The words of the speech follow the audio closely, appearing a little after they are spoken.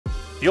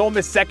The Ole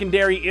Miss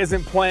secondary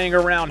isn't playing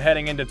around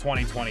heading into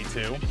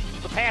 2022.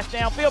 The pass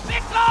downfield,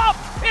 picked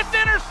off, it's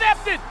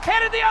intercepted,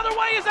 headed the other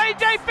way is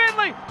A.J.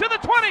 Finley, to the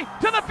 20,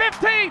 to the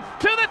 15,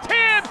 to the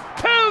 10,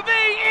 to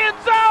the end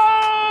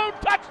zone,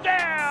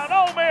 touchdown,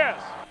 Ole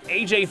Miss.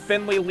 A.J.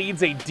 Finley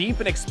leads a deep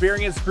and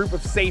experienced group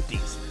of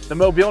safeties. The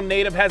Mobile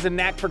native has a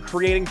knack for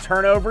creating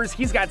turnovers.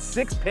 He's got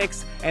 6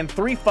 picks and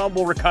 3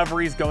 fumble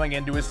recoveries going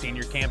into his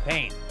senior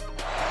campaign.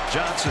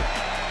 Johnson,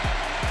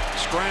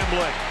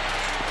 scrambling,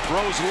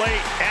 throws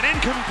late and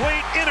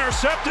incomplete,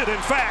 intercepted in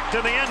fact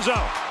in the end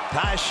zone.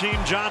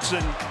 Tysheem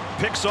Johnson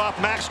picks off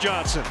Max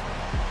Johnson.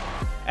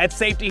 At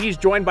safety, he's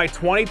joined by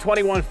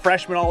 2021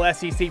 freshman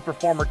All-SEC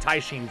performer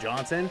Tysheem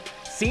Johnson,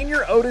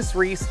 senior Otis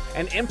Reese,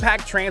 and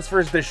impact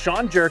transfers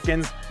Deshaun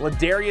Jerkins,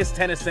 Ladarius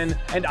Tennyson,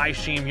 and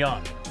Isheem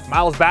Young.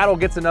 Miles Battle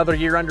gets another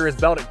year under his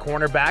belt at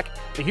cornerback.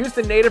 The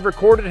Houston native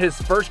recorded his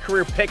first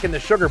career pick in the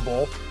Sugar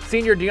Bowl.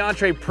 Senior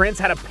DeAndre Prince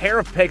had a pair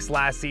of picks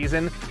last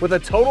season, with a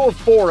total of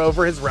 4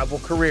 over his Rebel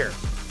career.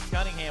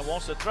 Cunningham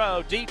wants to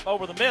throw deep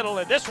over the middle,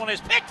 and this one is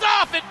picked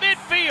off at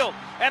midfield,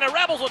 and the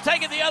Rebels will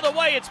take it the other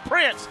way. It's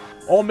Prince.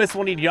 Ole Miss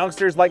will need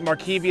youngsters like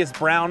Markevius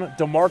Brown,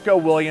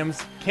 DeMarco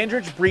Williams,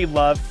 Kendrick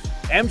Breedlove,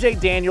 MJ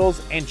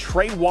Daniels, and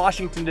Trey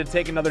Washington to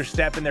take another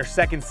step in their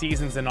second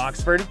seasons in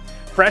Oxford.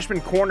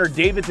 Freshman corner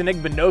Davidson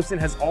Igbinosun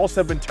has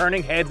also been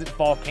turning heads at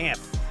fall camp.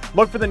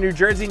 Look for the New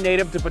Jersey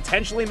native to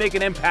potentially make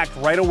an impact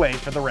right away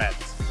for the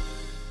Reds.